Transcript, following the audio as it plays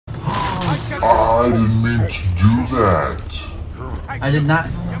I didn't mean to do that. I did not.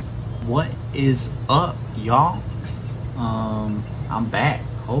 What is up, y'all? I'm back,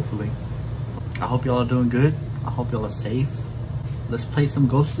 hopefully. I hope y'all are doing good. I hope y'all are safe. Let's play some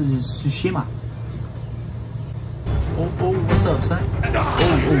Ghost of Tsushima. Oh, what's up, son? Oh, I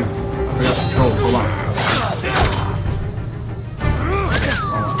forgot the control. Hold on.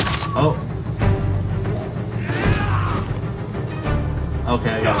 Oh.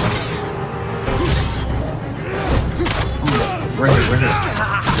 Okay, I got it. Right here. What's up?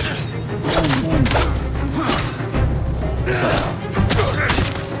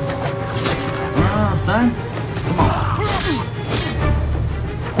 Son? Come on.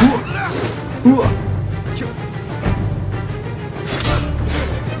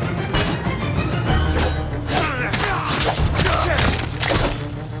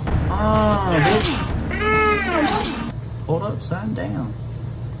 Hold up, son. Damn.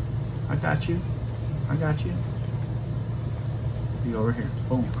 I got you. You over here.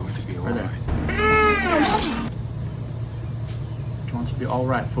 Boom. You're going to be right there. Right. You want to be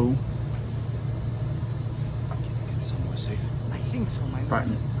alright, fool? Get somewhere safe. I think so, my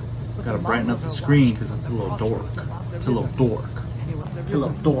Brighten it. Gotta brighten up the screen because it's a little dork. It's a little dork.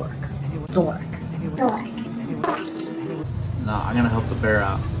 Dork. Nah, I'm gonna help the bear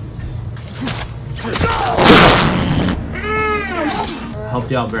out.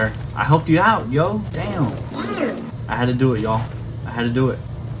 Helped you out, bear. I helped you out, yo. Damn. I had to do it, y'all. I had to do it.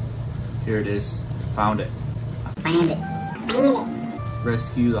 Here it is. Found it.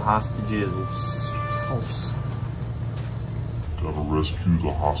 Rescue the hostages. Gotta rescue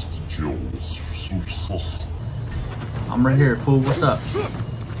the hostages. I'm right here, fool. What's up?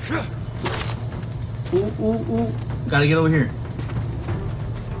 Ooh. Gotta get over here.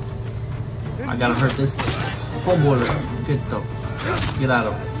 I gotta hurt this homeboy. Get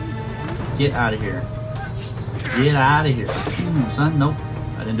out of here. Get out of here. Son, nope.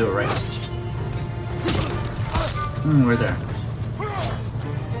 I didn't do it right. Right there.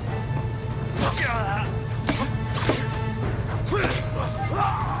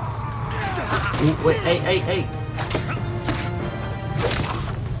 Ooh, wait, hey.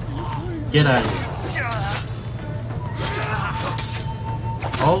 Get out of here.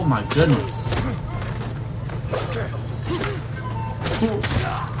 Oh my goodness.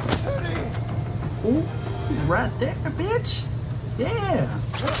 Ooh, right there, bitch. Yeah.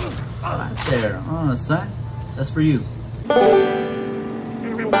 Right there. Son. That's for you.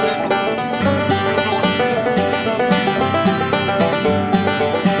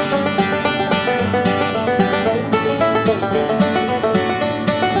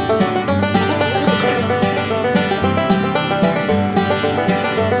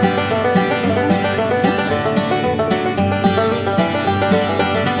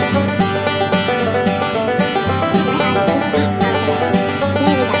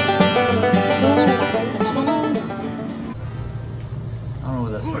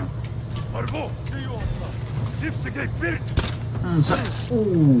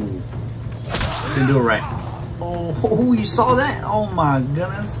 Ooh. Didn't do it right. Oh, you saw that? Oh my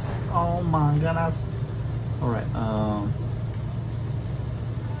goodness. Alright, oh.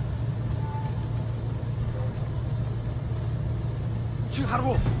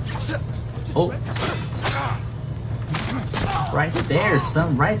 Right there,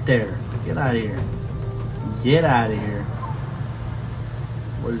 son. Right there. Get out of here.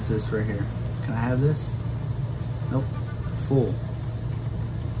 What is this right here? Can I have this? Nope. Full.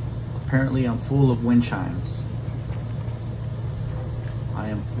 Apparently I'm full of wind chimes. I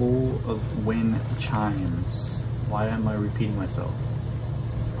am full of wind chimes. Why am I repeating myself?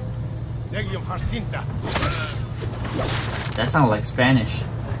 That sounded like Spanish.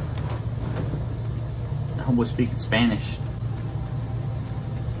 That homeboy speaking Spanish.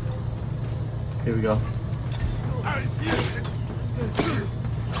 Here we go.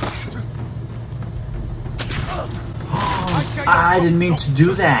 I didn't mean to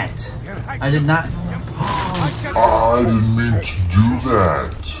do that. I did not. I didn't mean to do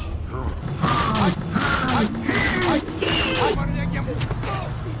that.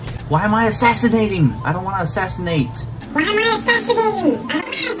 Why am I assassinating? I don't want to assassinate. It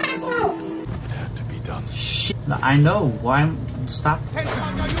had to be done. Shit. I know. Why? Stop.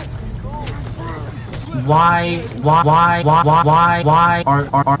 Why?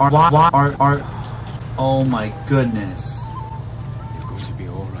 Oh my goodness. You're going to be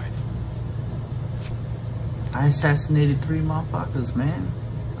alright. I assassinated 3 motherfuckers, man.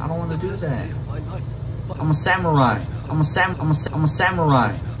 I don't want to do that. I'm a samurai. I'm a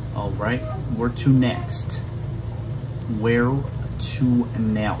samurai. All right, where to next? Where to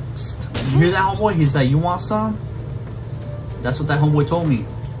next. You hear that, homeboy? He's like, you want some? That's what that homeboy told me.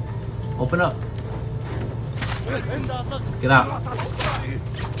 Open up. Get out.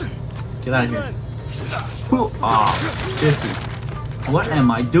 Get out of here. Ah, 50. What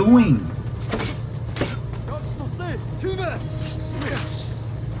am I doing?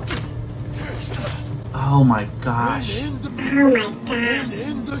 Oh my gosh.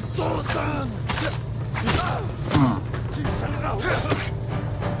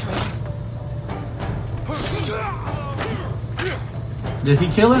 Did he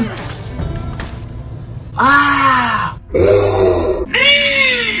kill him? Ah!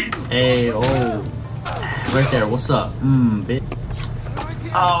 Hey, oh. Right there, what's up? Bitch.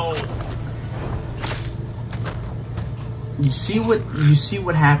 Oh. You see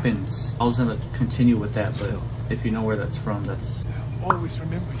what happens. I was gonna continue with that, but if you know where that's from, that's Always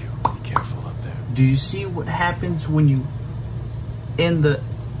remember you. Be careful up there. do you see what happens when you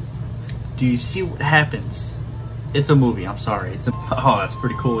do you see what happens? It's a movie, I'm sorry. Oh, that's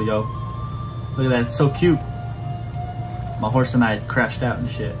pretty cool, yo. Look at that, it's so cute. My horse and I crashed out and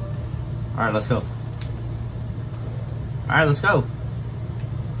shit. Alright, let's go. Alright, let's go.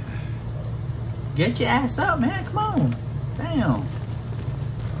 Get your ass up, man, come on. Damn.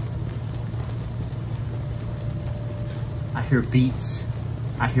 I hear beats.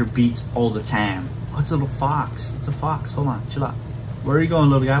 I hear beats all the time. Oh, it's a little fox. It's a fox. Hold on, chill out. Where are you going,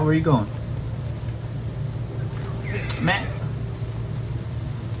 little guy? Where are you going? Man.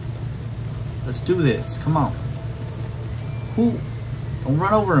 Let's do this. Come on. Who? Don't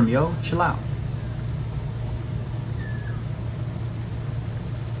run over him, yo. Chill out.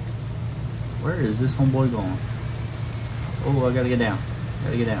 Where is this homeboy going? Oh, I gotta get down.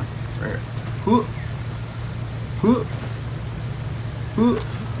 Gotta get down. Right here. Whoo! Whoo! Whoo!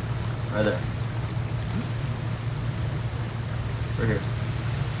 Right there. Right here.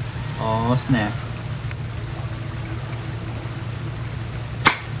 Oh, snap.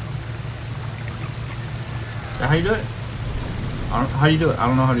 Is that how you do it? How do you do it? I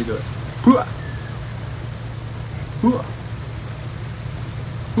don't know how to do it. Hoo! Hoo!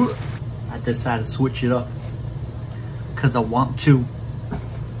 Hoo! I decided to switch it up because I want to.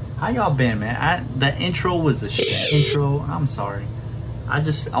 How y'all been, man? The intro was a shit intro. I'm sorry. I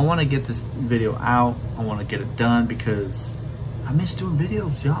want to get this video out. I want to get it done because I miss doing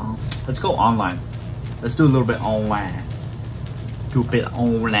videos, y'all. Let's go online. Let's do a little bit online. Do a bit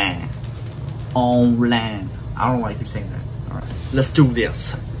online. Online. I don't like you saying that. All right. Let's do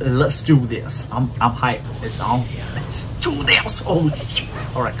this. Let's do this. I'm hyped. It's on. Let's do this. Oh shit.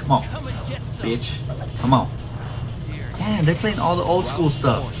 All right, come on, bitch. Come on. Damn, they're playing all the old school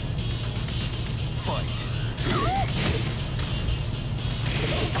stuff.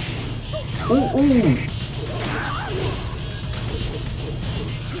 Ooh, ooh.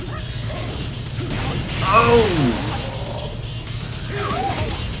 Oh.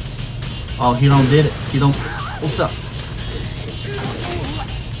 Oh, he don't did it. He don't. What's up?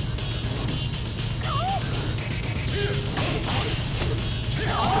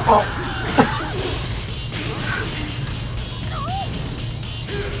 Oh.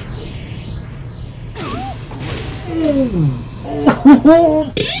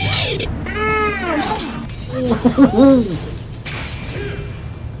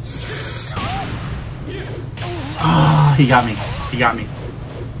 Oh, he got me. He got me.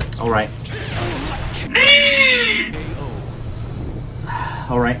 All right.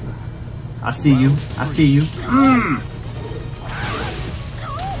 All right. I see you. I see you.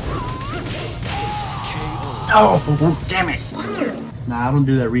 Oh, damn it. Nah, I don't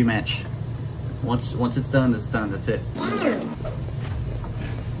do that rematch. Once it's done, it's done. That's it.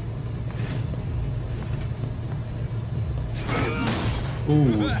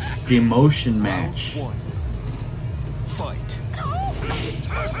 Ooh, demotion match. Fight.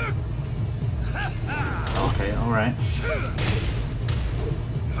 Okay, all right.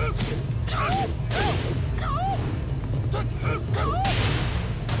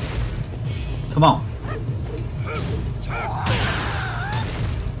 Come on.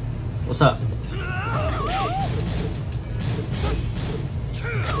 What's up?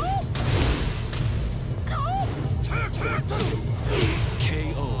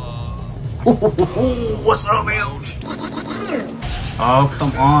 What's up, Bilge? Oh,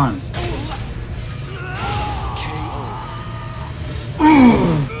 come on.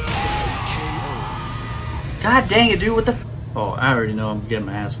 God dang it, dude. What the f— Oh, I already know I'm getting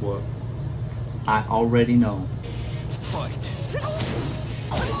my ass whooped. I already know. Fight.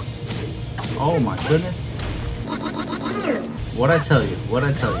 Oh my goodness. What'd I tell you? What'd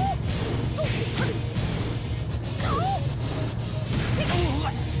I tell you?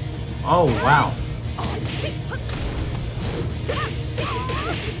 Oh, wow.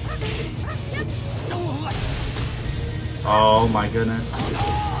 Oh my goodness.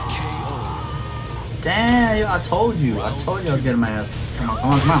 Damn, I told you. I told you I'd get him ass. Come on,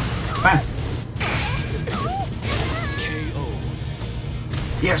 come on, come on. Bam.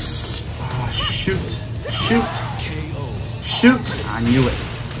 Yes. Oh, shoot. Shoot. Shoot. I knew it.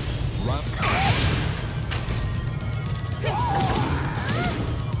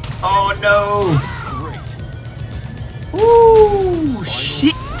 Oh no. Woo.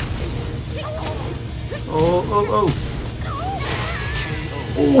 Shit. Oh, oh, oh.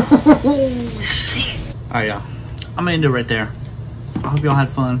 Oh, shit. Alright, y'all. I'm gonna end it right there. I hope y'all had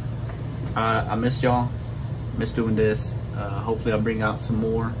fun. I missed y'all. Missed doing this. Hopefully I'll bring out some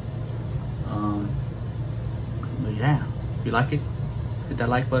more. But yeah, if you like it, hit that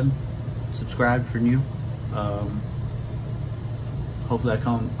like button. Subscribe if you're new. Hopefully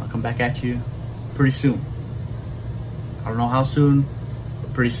I'll come back at you pretty soon. I don't know how soon,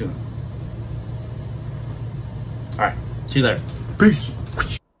 but pretty soon. Alright, see you later. Peace.